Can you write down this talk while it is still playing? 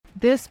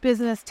This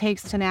business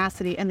takes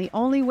tenacity, and the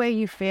only way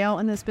you fail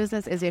in this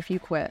business is if you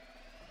quit.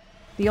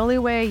 The only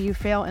way you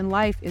fail in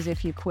life is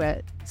if you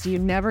quit. So you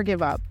never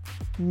give up.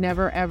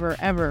 Never, ever,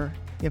 ever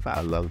give up.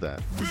 I love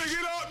that. Big it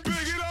up, big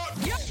it up.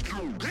 Yep.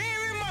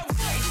 Hear in my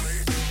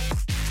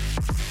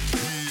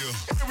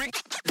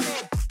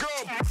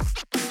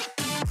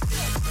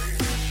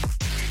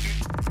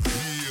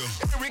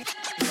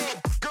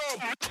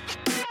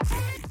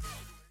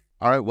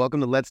All right, welcome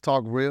to Let's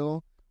Talk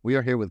Real. We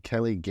are here with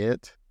Kelly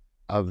Gitt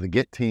of the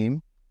Gitt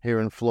team here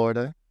in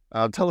Florida.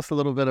 Tell us a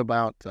little bit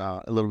about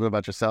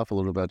yourself, a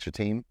little bit about your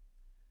team.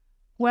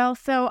 Well,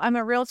 so I'm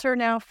a realtor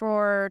now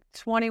for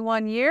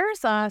 21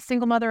 years,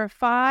 single mother of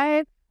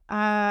 5.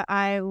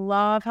 I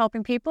love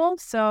helping people.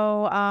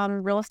 So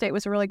real estate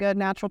was a really good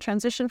natural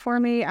transition for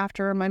me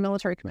after my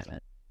military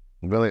commitment.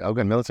 Really?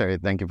 Okay, military.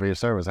 Thank you for your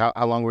service.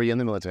 How long were you in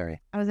the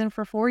military? I was in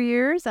for 4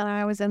 years, and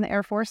I was in the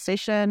Air Force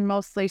station,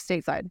 mostly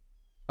stateside.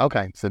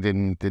 Okay, so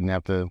didn't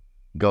have to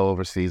go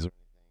overseas.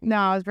 No,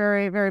 I was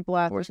very, very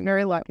blessed.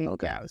 Very lucky.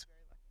 Okay. Yeah, I was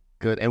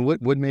Good. And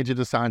what made you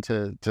decide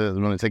to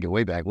want to take it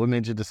way back? What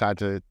made you decide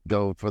to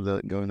go in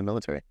the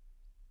military?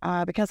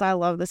 because I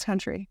love this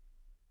country.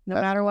 No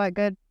matter what,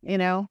 good,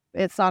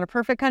 it's not a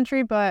perfect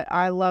country, but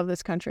I love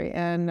this country.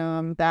 And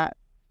that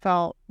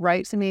felt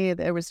right to me.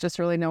 There was just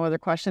really no other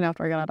question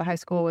after I got out of high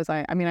school.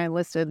 I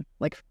enlisted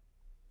like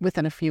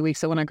within a few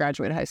weeks of when I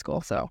graduated high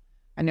school. So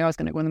I knew I was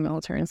going to go in the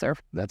military and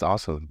serve. That's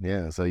awesome.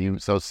 Yeah.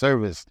 So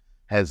service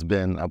has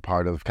been a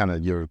part of kind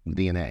of your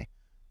DNA.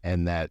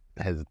 And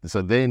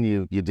so then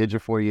you did your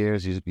 4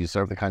 years, you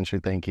served the country,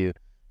 thank you.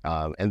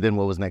 And then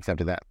what was next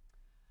after that?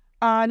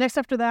 Next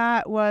after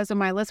that was when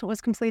my enlistment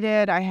was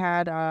completed. I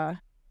had,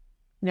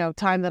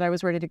 time that I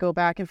was ready to go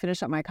back and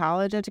finish up my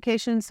college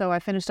education. So I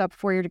finished up a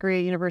 4-year degree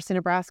at University of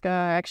Nebraska.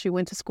 I actually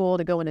went to school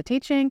to go into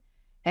teaching.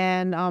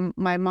 And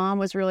my mom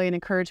was really an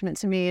encouragement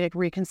to me to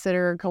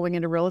reconsider going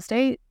into real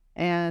estate.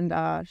 And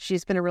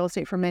she's been in real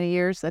estate for many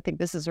years. I think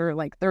this is her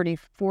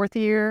 34th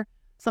year,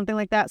 something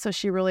like that. So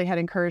she really had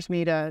encouraged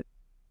me to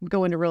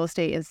go into real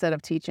estate instead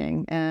of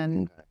teaching.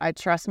 And I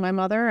trust my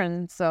mother.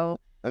 And so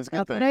that's a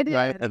good thing, what I did.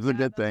 right? That's a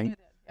good thing.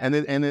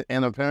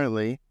 And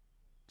apparently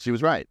she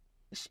was right.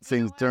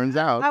 Turns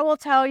out. I will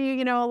tell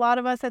you, a lot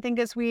of us, I think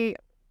as we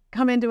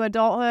come into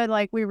adulthood,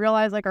 we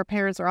realize our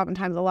parents are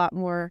oftentimes a lot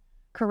more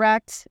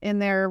correct in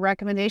their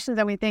recommendations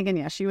than we think. And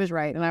yeah, she was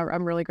right. And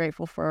I'm really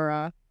grateful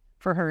for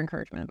her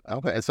encouragement.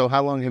 Okay. And so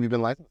how long have you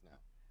been licensed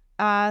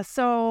now?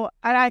 So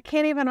I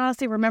can't even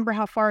honestly remember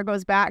how far it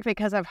goes back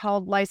because I've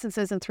held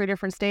licenses in 3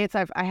 different states.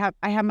 I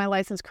have my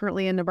license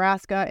currently in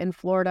Nebraska, in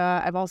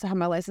Florida. I've also had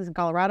my license in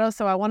Colorado.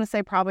 So I want to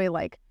say probably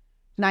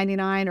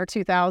 99 or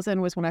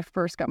 2000 was when I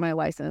first got my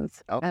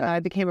license. Okay. And I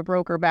became a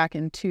broker back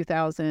in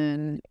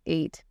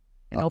 2008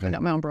 and opened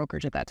up my own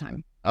brokerage at that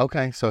time.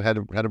 Okay. So had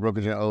a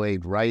brokerage in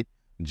 2008, right?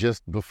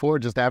 Just before,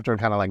 just after,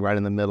 kind of right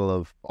in the middle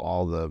of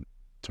all the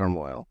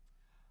turmoil.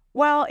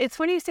 Well, it's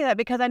funny you say that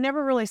because I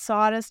never really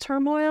saw it as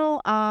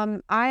turmoil. I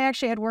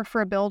actually had worked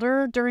for a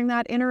builder during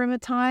that interim of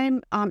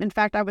time. In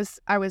fact, I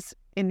was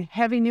in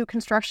heavy new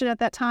construction at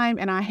that time,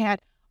 and I had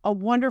a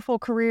wonderful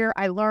career.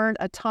 I learned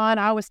a ton.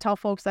 I always tell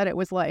folks that it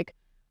was like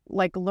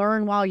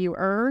learn while you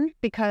earn,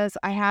 because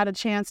I had a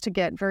chance to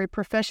get very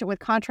proficient with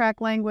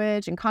contract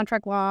language and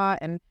contract law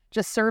and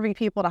just serving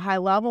people at a high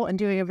level and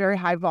doing a very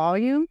high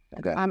volume.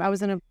 Okay. I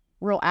was in a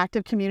real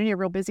active community, a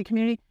real busy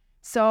community.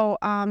 So,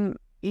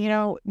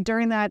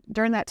 during that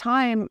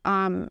time,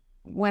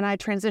 when I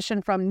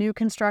transitioned from new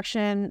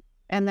construction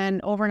and then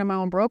over into my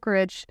own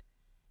brokerage,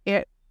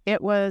 it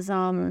was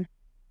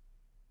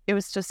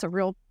just a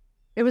real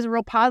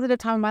positive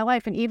time in my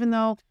life. And even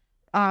though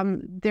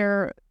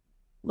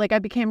I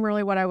became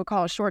really what I would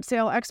call a short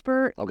sale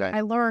expert, okay,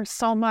 I learned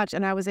so much,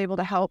 and I was able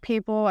to help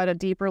people at a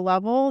deeper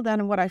level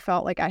than what I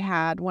felt like I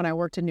had when I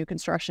worked in new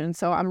construction.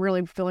 So I'm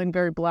really feeling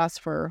very blessed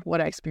for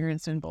what I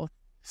experienced in both.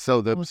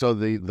 So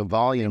the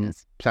volume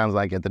sounds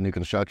like at the new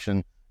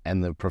construction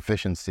and the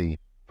proficiency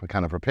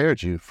kind of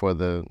prepared you for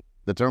the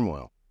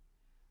turmoil.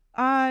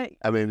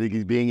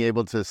 Being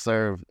able to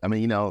serve,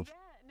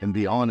 and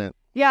be on it.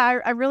 Yeah,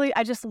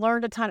 I just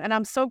learned a ton, and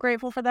I'm so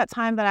grateful for that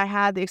time that I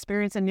had the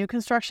experience in new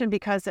construction,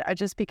 because I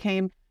just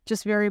became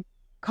just very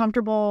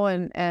comfortable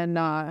and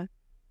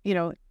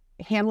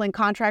handling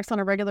contracts on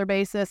a regular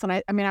basis. And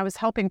I was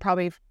helping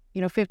probably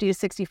 50 to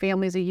 60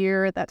 families a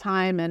year at that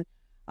time, and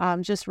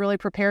just really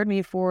prepared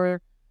me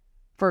for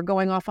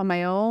going off on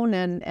my own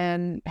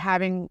and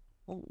having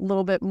a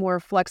little bit more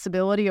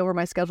flexibility over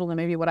my schedule than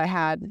maybe what I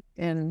had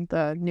in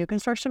the new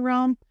construction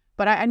realm.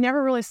 But I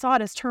never really saw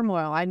it as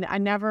turmoil. I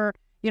never,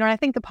 and I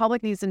think the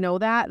public needs to know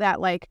that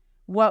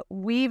what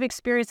we've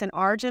experienced in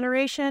our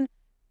generation,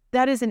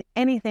 that isn't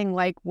anything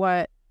like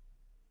what,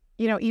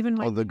 even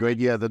like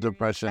the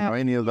Depression or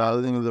any of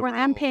the where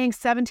I'm paying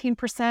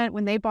 17%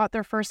 when they bought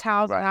their first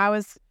house, right. And I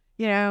was,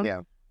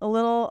 a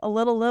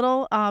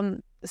little.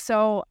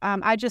 So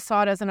I just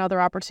saw it as another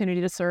opportunity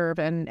to serve,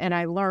 and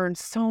I learned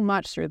so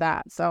much through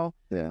that. So,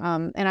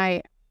 and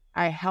I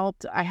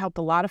helped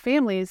a lot of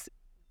families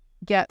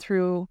get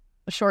through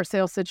a short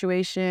sale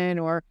situation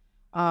or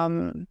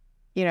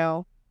you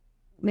know,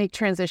 make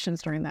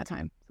transitions during that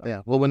time. So.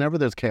 Yeah. Well, whenever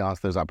there's chaos,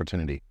 there's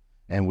opportunity,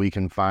 and we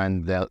can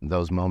find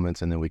those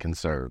moments, and then we can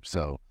serve.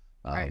 So,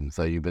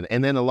 so you've been,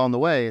 and then along the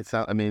way,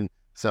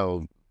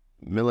 so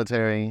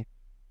military,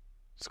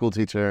 school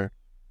teacher,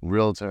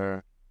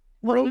 realtor,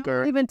 Well, I broker.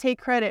 don't even take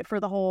credit for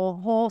the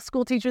whole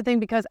school teacher thing,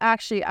 because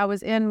actually I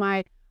was in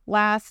my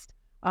last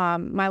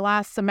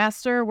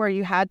semester where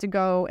you had to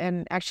go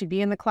and actually be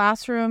in the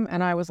classroom,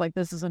 and I was like,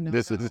 this is a no.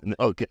 This isn't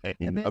okay.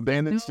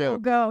 Abandoned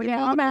ship. Go. You Yeah,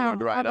 pulled I'm the out.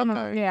 plug, right, I'm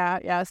okay.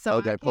 out. Yeah. So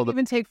Okay, I can't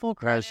even take full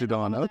credit. Crash it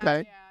on. all that.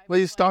 Okay. Yeah, Well,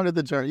 you was like, started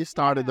the journey. You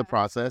started the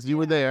process. You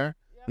were there.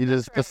 You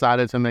just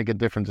decided to make a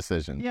different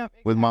decision. Yep,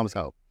 With mom's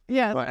help.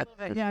 Yeah, Right. a little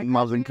bit, yeah.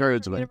 Mom's Graduated from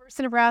encouragement.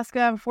 University of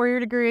Nebraska, 4-year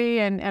degree,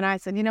 and I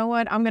said, you know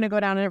what, I'm going to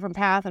go down a different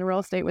path, and real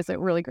estate was a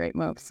really great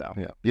move. So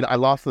Yeah. I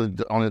lost,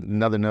 on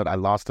another note, I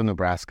lost to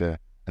Nebraska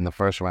in the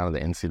first round of the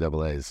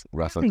NCAA's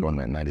wrestling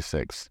tournament in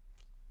 '96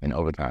 in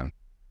overtime.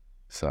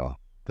 So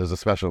there's a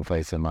special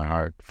place in my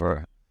heart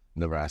for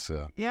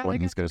Nebraska. Yeah, Or they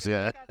got East Coast. some-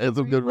 Yeah. they got It's some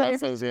some good great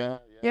wrestlers. Yeah.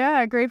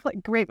 yeah, great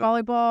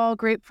volleyball,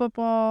 great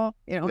football.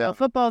 Yeah.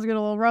 Football's getting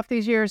a little rough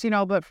these years,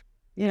 but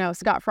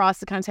Scott Frost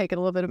has kind of taken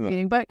a little bit of a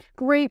beating, but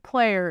great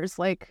players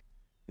like.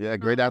 Yeah,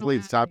 great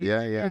athletes. Top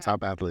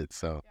athletes.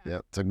 So yeah,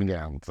 took me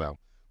down. So,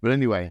 but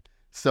anyway,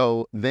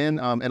 so then,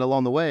 and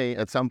along the way,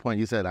 at some point,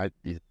 you said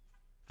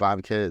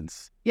 5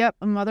 kids. Yep,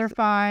 a mother of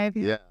 5.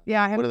 Yeah.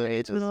 Yeah, I have What are their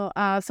ages?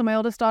 so my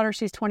oldest daughter,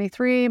 she's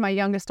 23. My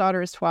youngest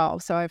daughter is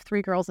 12. So I have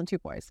 3 girls and 2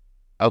 boys.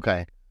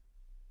 Okay.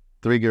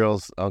 3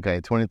 girls.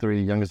 Okay,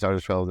 23. Youngest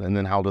daughter's 12. And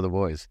then how old are the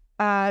boys?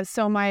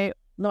 So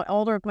the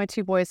older of my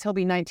 2 boys, he'll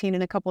be 19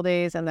 in a couple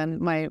days, and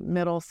then my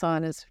middle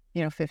son is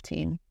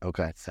 15.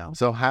 Okay. So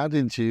So how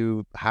did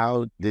you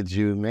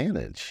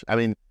manage? I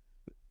mean,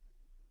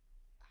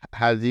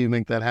 how do you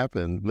make that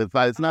happen?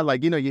 It's not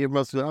like, you hear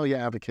most of, oh yeah,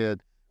 I have a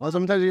kid. Well,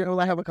 sometimes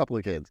I have a couple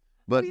of kids,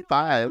 but 5.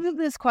 I love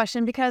this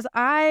question because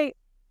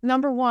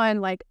number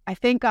one, like, I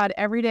thank God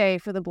every day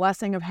for the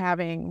blessing of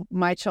having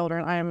my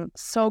children. I am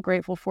so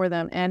grateful for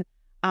them. And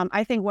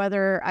I think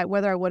whether I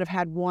would have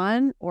had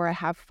 1 or I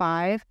have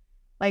 5,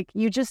 like,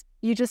 you just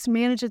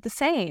manage it the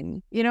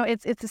same.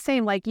 It's the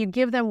same. Like, you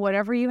give them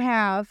whatever you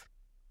have,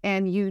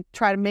 and you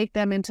try to make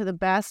them into the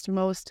best,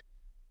 most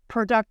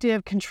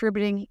productive,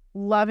 contributing,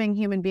 loving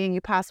human being you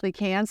possibly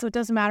can. So it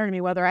doesn't matter to me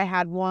whether I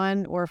had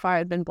 1 or if I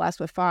had been blessed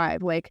with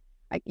 5. Like,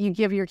 you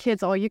give your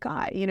kids all you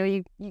got.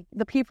 You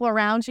the people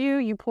around you,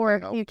 you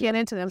get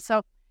into them.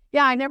 So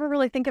yeah, I never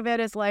really think of it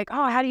as like,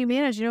 oh, how do you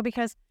manage?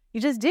 Because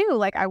you just do.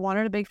 Like, I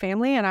wanted a big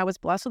family, and I was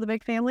blessed with a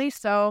big family.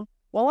 So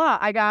voila,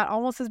 I got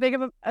almost as big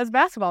of a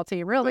basketball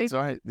team, really. That's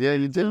right. Yeah,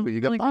 you did. So,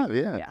 You got really 5.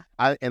 good. Yeah.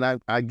 Yeah.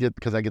 I get,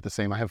 because I get the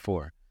same. I have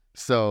 4.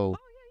 So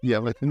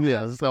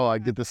so I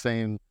get the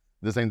same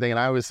thing. And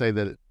I always say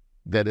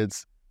that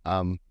it's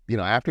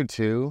after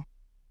 2,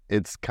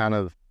 it's kind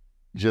of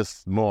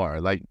just more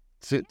like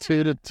 2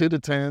 to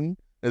 10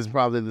 is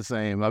probably the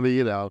same. I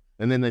mean,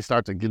 and then they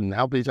start to get and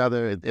help each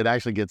other. It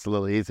actually gets a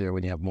little easier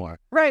when you have more.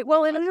 Right.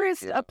 Well, and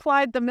Andres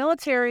applied the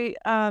military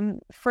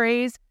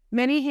phrase,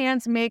 many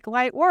hands make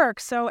light work.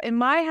 So in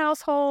my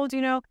household,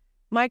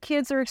 my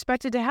kids are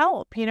expected to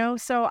help,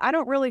 so I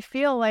don't really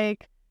feel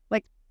like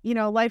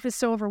life is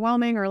so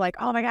overwhelming, or like,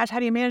 oh my gosh, how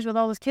do you manage with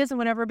all those kids and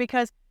whatever,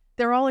 because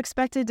they're all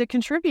expected to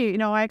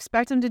contribute. I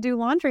expect them to do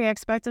laundry. I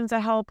expect them to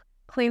help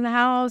clean the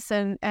house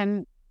and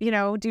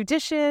do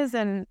dishes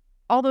and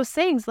all those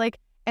things. Like,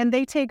 and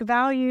they take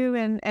value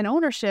and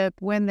ownership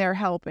when they're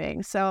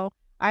helping. So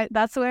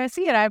that's the way I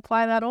see it. I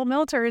apply that old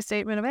military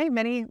statement of, hey,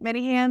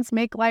 many hands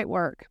make light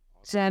work.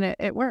 And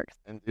it works.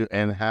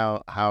 And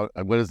how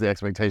what is the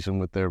expectation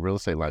with their real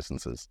estate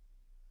licenses?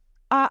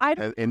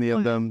 Have any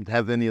of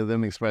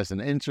them expressed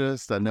an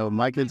interest? I know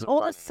my kids. My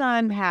oldest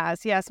son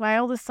has. Yes, my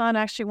oldest son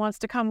actually wants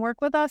to come work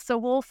with us. So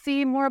we'll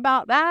see more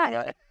about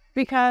that,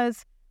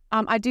 because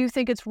I do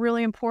think it's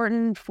really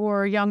important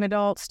for young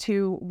adults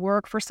to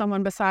work for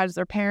someone besides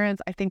their parents.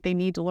 I think they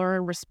need to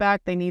learn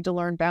respect. They need to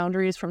learn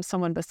boundaries from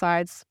someone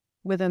besides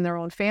within their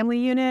own family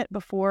unit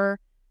before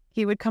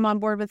he would come on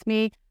board with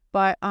me.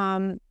 But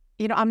I'm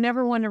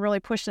never one to really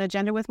push an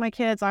agenda with my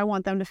kids. I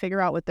want them to figure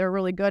out what they're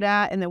really good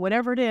at, and then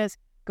whatever it is,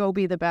 go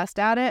be the best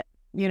at it.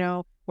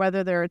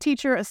 Whether they're a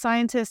teacher, a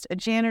scientist, a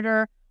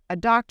janitor, a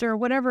doctor,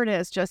 whatever it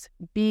is, just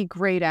be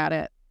great at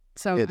it.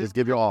 So just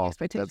give your all.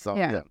 That's all.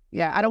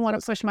 Yeah. I don't want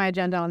to push my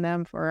agenda on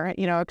them for,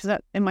 because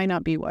it might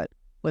not be what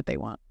they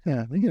want.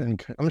 Yeah,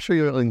 I'm sure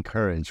you'll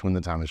encourage when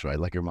the time is right,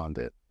 like your mom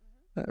did.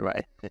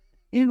 Right.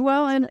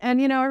 Well, and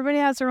everybody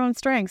has their own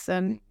strengths,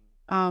 and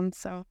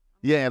so.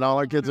 Yeah, and all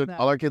our kids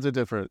are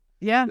different.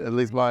 Yeah. At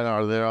least mine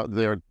are.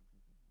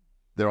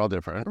 They're all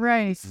different.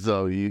 Right.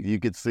 So you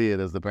could see it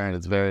as the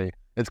parent.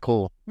 It's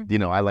cool.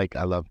 I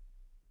love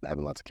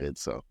having lots of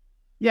kids. So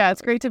yeah,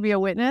 it's great to be a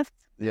witness.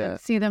 Yeah. And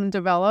see them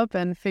develop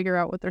and figure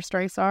out what their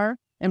strengths are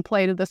and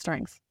play to the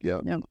strengths. Yeah.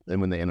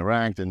 And when they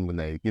interact, and when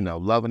they,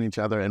 loving each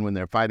other, and when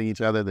they're fighting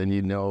each other, then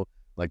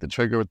like the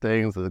trigger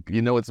things,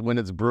 it's when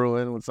it's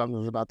brewing, when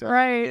something's about to.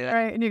 Right.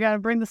 And you got to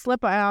bring the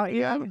slip out.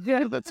 Yeah.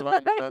 That's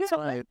right. That's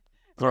right.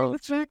 Throw the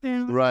smack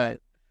down. Right.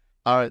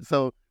 All right.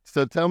 So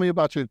tell me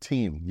about your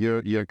team,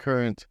 your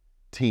current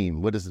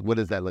team. What does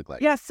that look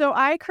like? Yeah, so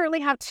I currently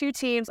have 2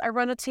 teams. I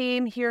run a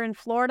team here in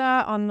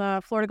Florida on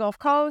the Florida Gulf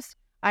Coast.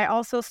 I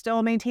also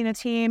still maintain a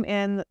team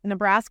in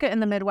Nebraska in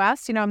the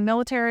Midwest. I'm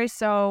military,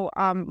 so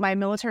my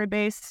military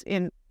base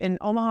in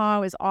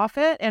Omaha is off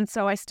it. And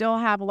so I still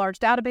have a large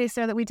database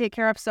there that we take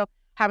care of. So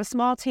have a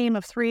small team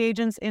of 3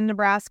 agents in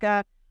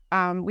Nebraska.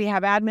 We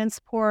have admin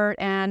support,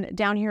 and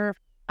down here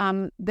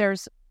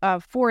there's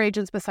 4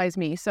 agents besides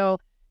me. So,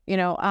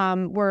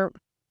 we're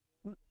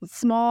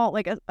small,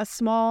 like a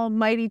small,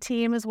 mighty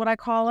team is what I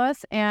call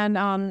us.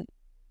 And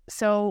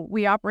so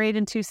we operate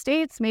in 2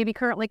 states, maybe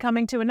currently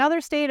coming to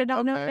another state. I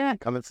don't know yet.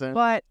 Coming soon.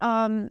 But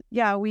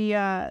yeah, we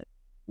all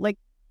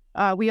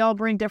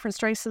bring different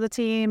strengths to the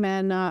team,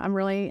 and I'm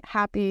really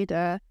happy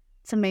to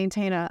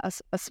maintain a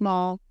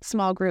small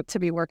group to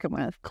be working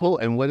with. Cool.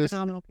 And what is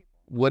Phenomenal people.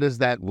 what does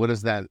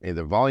that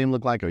either volume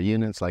look like or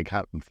units like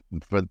how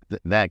for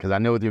that? Because I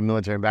know with your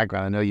military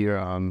background,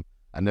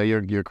 I know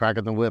you're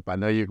cracking the whip. I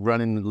know you're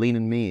running lean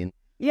and mean.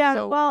 Yeah,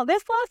 So- well,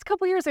 this last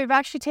couple of years, we've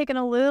actually taken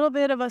a little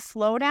bit of a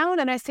slowdown.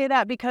 And I say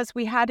that because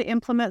we had to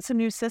implement some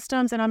new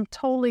systems, and I'm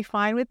totally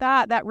fine with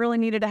that. That really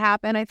needed to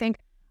happen, I think.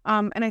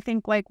 And I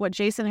think like what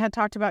Jason had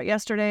talked about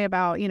yesterday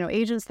about,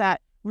 agents that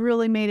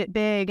really made it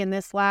big in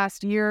this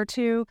last year or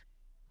 2,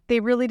 they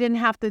really didn't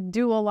have to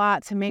do a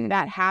lot to make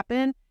that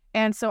happen.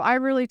 And so I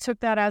really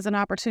took that as an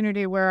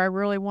opportunity where I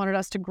really wanted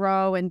us to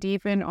grow and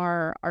deepen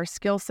our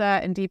skill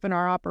set and deepen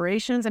our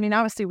operations. I mean,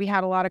 obviously, we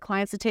had a lot of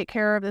clients to take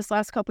care of this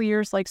last couple of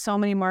years, like so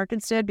many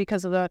markets did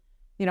because of the,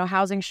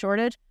 housing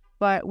shortage.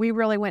 But we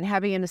really went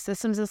heavy into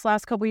systems this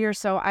last couple of years.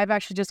 So I've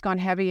actually just gone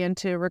heavy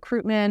into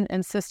recruitment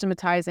and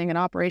systematizing and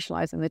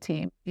operationalizing the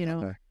team,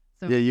 Okay.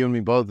 So- Yeah, you and me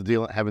both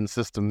having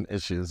system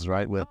issues,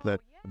 right? With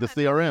the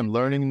CRM,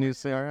 learning new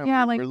CRM.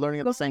 Yeah, like we're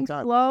learning at the same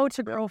time. slow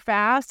to grow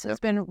fast. Yep. It's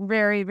been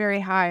very, very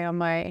high on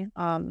my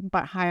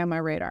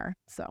radar.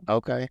 So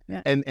Okay.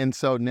 Yeah. And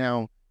so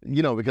now,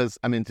 because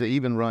I mean to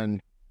even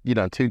run,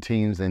 2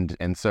 teams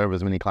and serve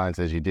as many clients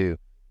as you do,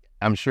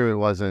 I'm sure it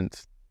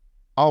wasn't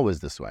always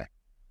this way.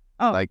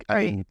 right.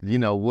 And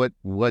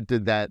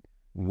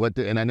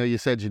I know you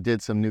said you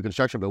did some new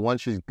construction, but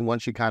once you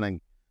kind of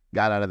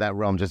got out of that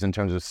realm, just in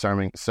terms of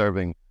serving,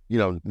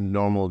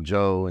 normal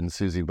Joe and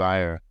Susie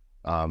buyer,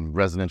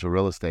 residential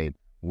real estate,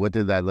 what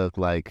did that look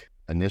like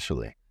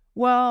initially?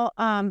 Well,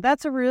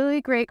 that's a really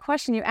great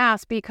question you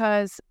asked,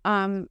 because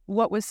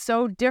what was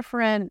so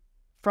different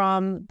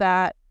from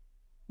that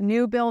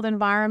new build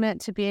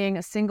environment to being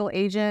a single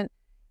agent,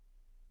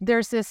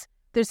 there's this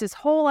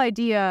whole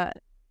idea,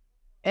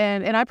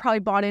 and I probably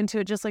bought into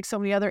it just like so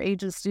many other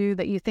agents do,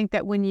 that you think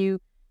that when you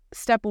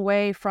step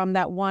away from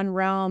that one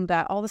realm,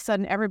 that all of a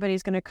sudden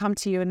everybody's going to come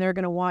to you and they're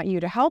going to want you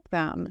to help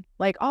them.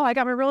 Like, oh, I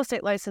got my real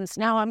estate license.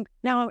 Now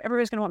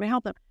everybody's going to want me to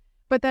help them.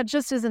 But that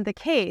just isn't the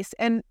case.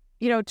 And,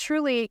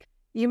 truly,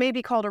 you may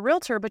be called a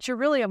realtor, but you're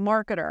really a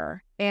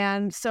marketer.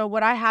 And so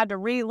what I had to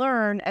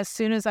relearn as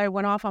soon as I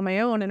went off on my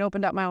own and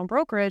opened up my own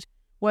brokerage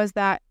was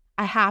that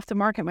I have to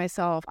market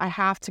myself. I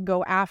have to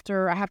go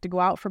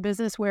out for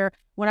business, where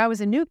when I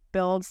was in new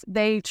builds,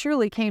 they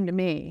truly came to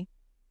me.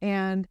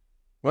 And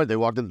Right, they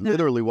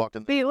literally walked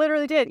in. they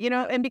literally did,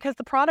 and because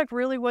the product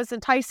really was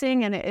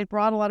enticing and it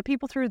brought a lot of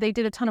people through, they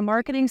did a ton of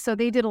marketing. So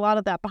they did a lot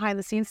of that behind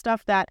the scenes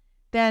stuff that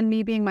then,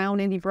 me being my own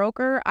indie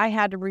broker, I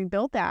had to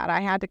rebuild that.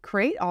 I had to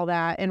create all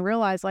that and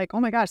realize, like, oh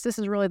my gosh, this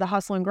is really the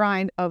hustle and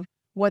grind of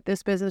what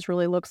this business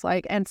really looks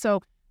like. And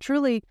so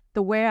truly,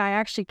 the way I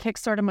actually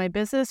kickstarted my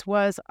business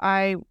was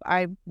I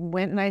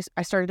went and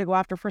I started to go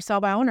after for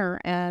sale by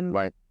owner. And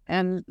Right.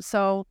 and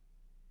so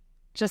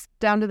just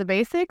down to the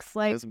basics,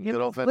 like It's it good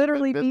old was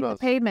literally beat the FISBOs.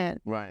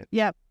 pavement. Right.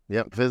 Yep.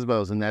 Yep.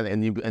 FISBOs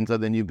and so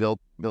then you built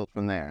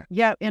from there.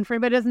 Yep. And for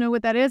anybody who doesn't know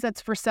what that is, that's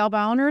for sale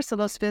by owners. So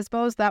those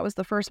FISBOs, that was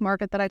the first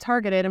market that I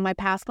targeted in my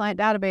past client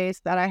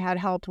database that I had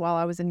helped while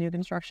I was in new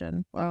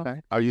construction. So,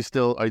 Okay. Do you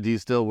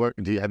still work?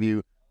 Have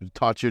you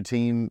taught your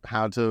team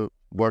how to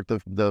work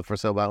the for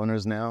sale by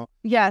owners now?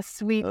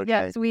 Yes, we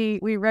Okay.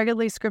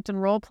 regularly script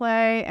and role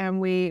play, and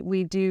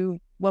we do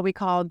what we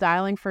call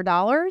dialing for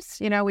dollars.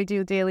 We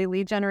do daily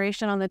lead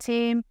generation on the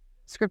team,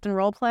 script and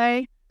role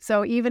play.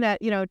 So even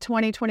at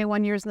 20,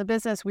 21 years in the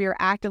business, we are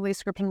actively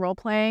script and role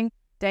playing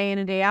day in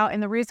and day out.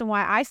 And the reason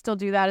why I still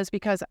do that is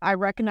because I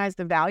recognize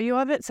the value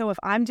of it. So if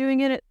I'm doing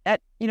it at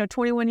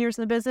 21 years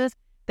in the business,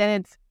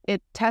 then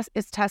it's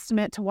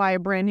testament to why a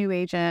brand new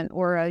agent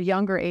or a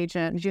younger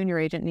agent, junior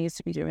agent, needs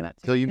to be doing that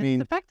too. So you It's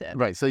mean effective.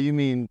 right? So you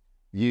mean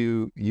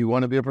you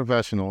want to be a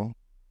professional,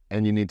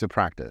 and you need to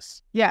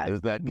practice. Yeah.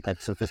 Is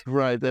that's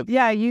right?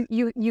 Yeah,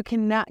 you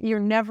cannot, you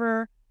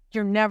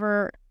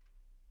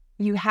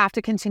have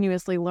to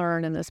continuously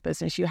learn in this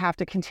business. You have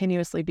to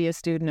continuously be a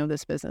student of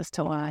this business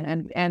to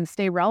learn and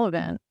stay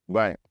relevant.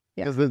 Right.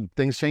 Yeah. Because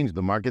things change.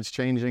 The market's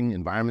changing.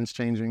 Environment's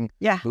changing.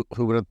 Yeah.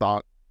 Who would have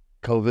thought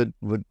COVID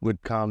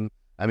would come?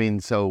 I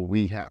mean, so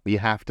we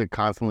have to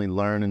constantly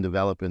learn and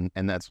develop, and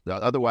that's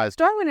otherwise.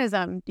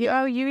 Darwinism.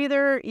 You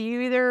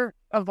either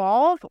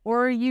evolve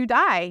or you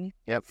die.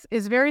 Yep.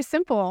 It's very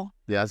simple,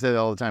 Yeah, I say it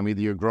all the time.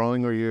 Either you're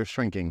growing or you're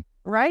shrinking.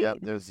 right? Yep.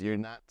 You're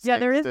not. Yeah,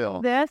 there is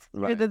still. this.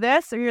 Right. You're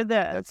this or you're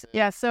this. That's it.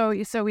 Yeah. So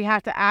we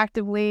have to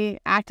actively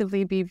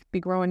be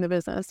growing the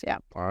business. Yeah.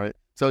 All right.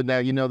 So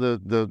now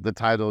the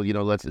title.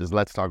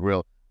 Let's talk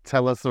real.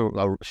 Tell us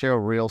share a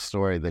real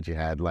story that you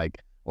had, like,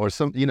 or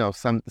some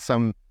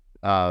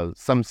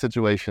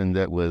situation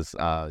that was.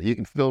 You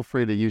can feel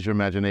free to use your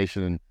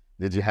imagination.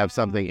 Did you have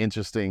something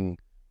interesting?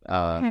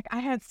 Heck, I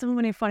had so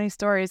many funny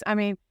stories. I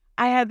mean,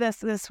 I had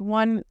this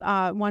one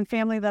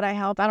family that I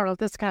helped. I don't know if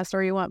this is the kind of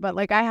story you want, but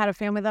like I had a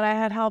family that I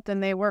had helped,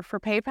 and they worked for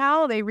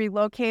PayPal. They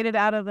relocated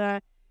out of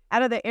the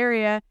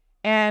area,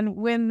 and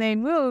when they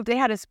moved, they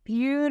had this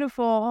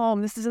beautiful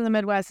home. This is in the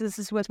Midwest. This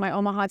is with my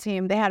Omaha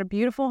team. They had a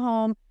beautiful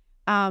home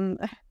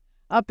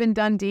up in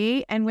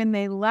Dundee, and when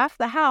they left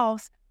the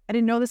house, I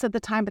didn't know this at the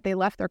time, but they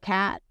left their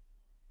cat.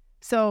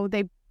 So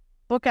they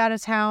book out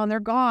of town. They're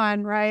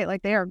gone, right?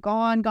 Like they are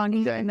gone.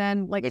 Okay. And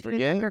then like They 2 days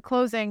forget? after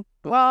closing.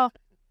 Well,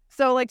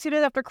 so like 2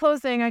 days after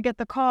closing, I get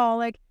the call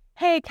like,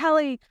 hey,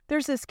 Kelly,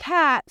 there's this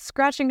cat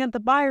scratching at the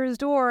buyer's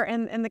door,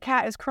 and the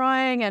cat is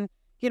crying and,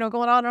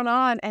 going on and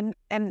on.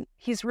 And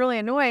he's really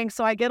annoying.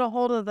 So I get a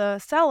hold of the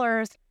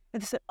sellers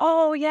and they said,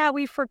 oh yeah,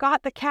 we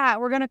forgot the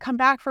cat. We're going to come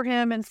back for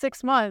him in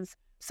 6 months.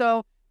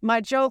 So my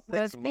joke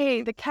was,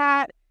 hey, the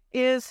cat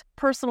is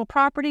personal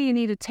property. You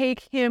need to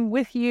take him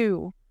with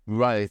you.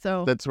 Right.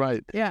 So That's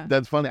right. yeah.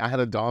 That's funny. I had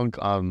a dog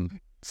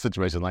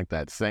situation like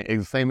that.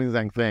 Same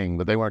exact thing,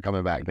 but they weren't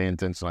coming back. They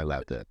intentionally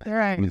left it.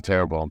 Right. It was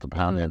terrible to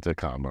pound it to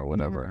come or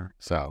whatever.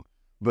 So,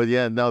 but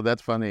yeah, no,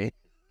 that's funny.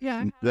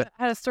 Yeah, I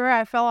had a story.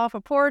 I fell off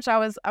a porch. I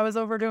was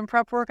over doing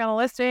prep work on a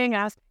listing.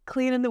 I was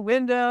cleaning the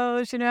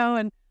windows,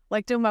 and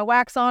like doing my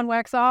wax on,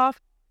 wax off.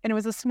 And it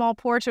was a small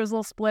porch. It was a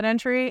little split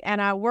entry.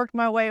 And I worked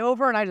my way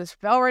over and I just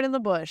fell right in the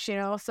bush,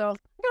 So all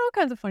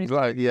kinds of funny stuff.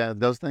 Right. Yeah.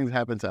 Those things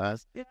happen to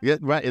us. Yeah.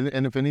 Right.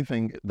 And if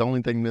anything, the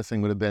only thing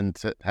missing would have been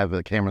to have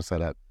a camera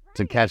set up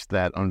to catch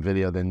that on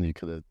video. Then you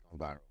could have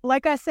gone viral.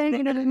 Like I said,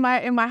 in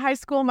my high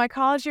school, my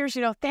college years,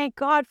 thank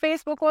God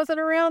Facebook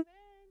wasn't around.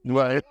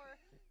 Right.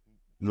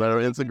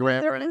 Or Instagram.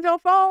 There were no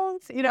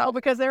phones,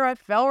 because I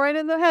fell right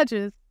in the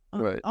hedges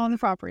Right. on the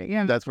property.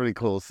 Yeah. That's pretty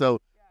cool. So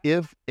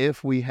if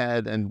we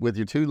had, and with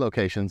your two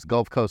locations,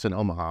 Gulf Coast and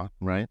Omaha,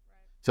 right?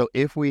 So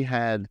if we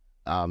had,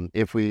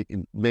 if we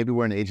maybe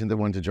we're an agent that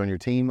wanted to join your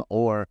team,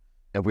 or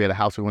if we had a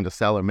house we wanted to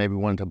sell, or maybe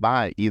wanted to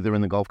buy either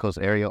in the Gulf Coast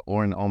area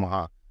or in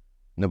Omaha,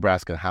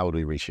 Nebraska, how would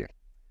we reach you?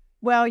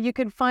 Well, you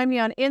can find me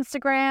on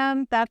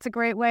Instagram. That's a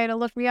great way to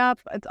look me up.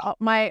 It's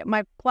my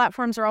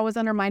platforms are always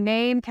under my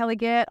name, Kelly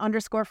Gitt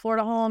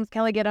 _Florida Homes,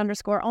 Kelly Gitt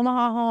 _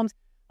 Omaha Homes.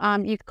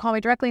 You can call me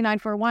directly,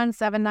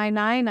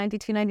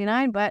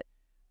 941-799-9299. But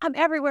I'm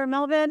everywhere,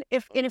 Melvin.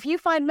 If you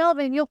find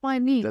Melvin, you'll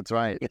find me. That's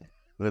right.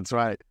 That's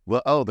right.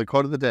 Well, the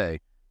quote of the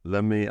day.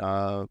 Let me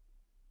give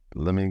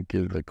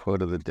the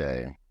quote of the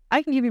day.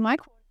 I can give you my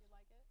quote if you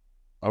like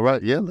it. All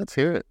right. Yeah, let's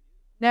hear it.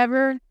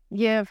 Never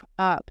give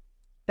up.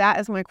 That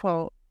is my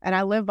quote. And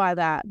I live by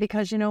that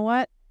because you know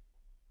what?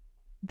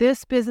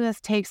 This business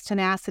takes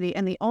tenacity.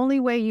 And the only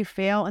way you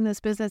fail in this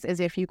business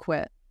is if you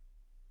quit.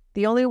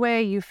 The only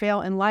way you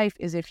fail in life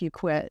is if you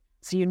quit.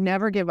 So you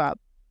never give up.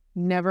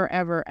 Never,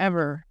 ever,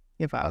 ever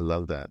give up. I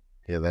love that.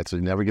 Yeah, that's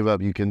never give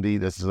up. You can be,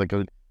 this is like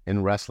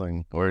in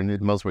wrestling or in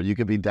most sports, you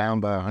could be down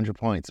by 100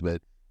 points, but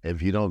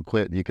if you don't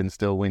quit, you can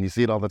still win. You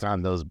see it all the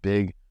time, those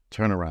big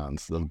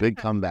turnarounds, those big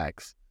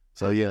comebacks.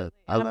 So yeah,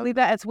 I believe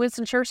that. It's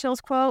Winston Churchill's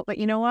quote, but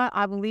you know what?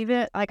 I believe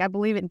it. Like I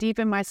believe it deep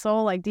in my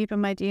soul, like deep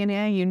in my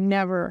DNA. You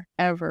never,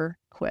 ever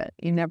quit.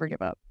 You never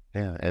give up.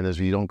 Yeah, and if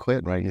you don't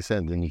quit, right? You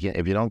said, then you can't.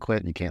 If you don't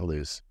quit, you can't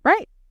lose.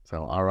 Right.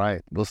 So all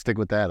right, we'll stick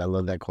with that. I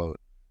love that quote.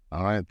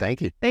 All right, thank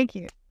you. Thank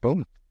you.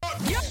 Boom.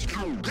 Yeah.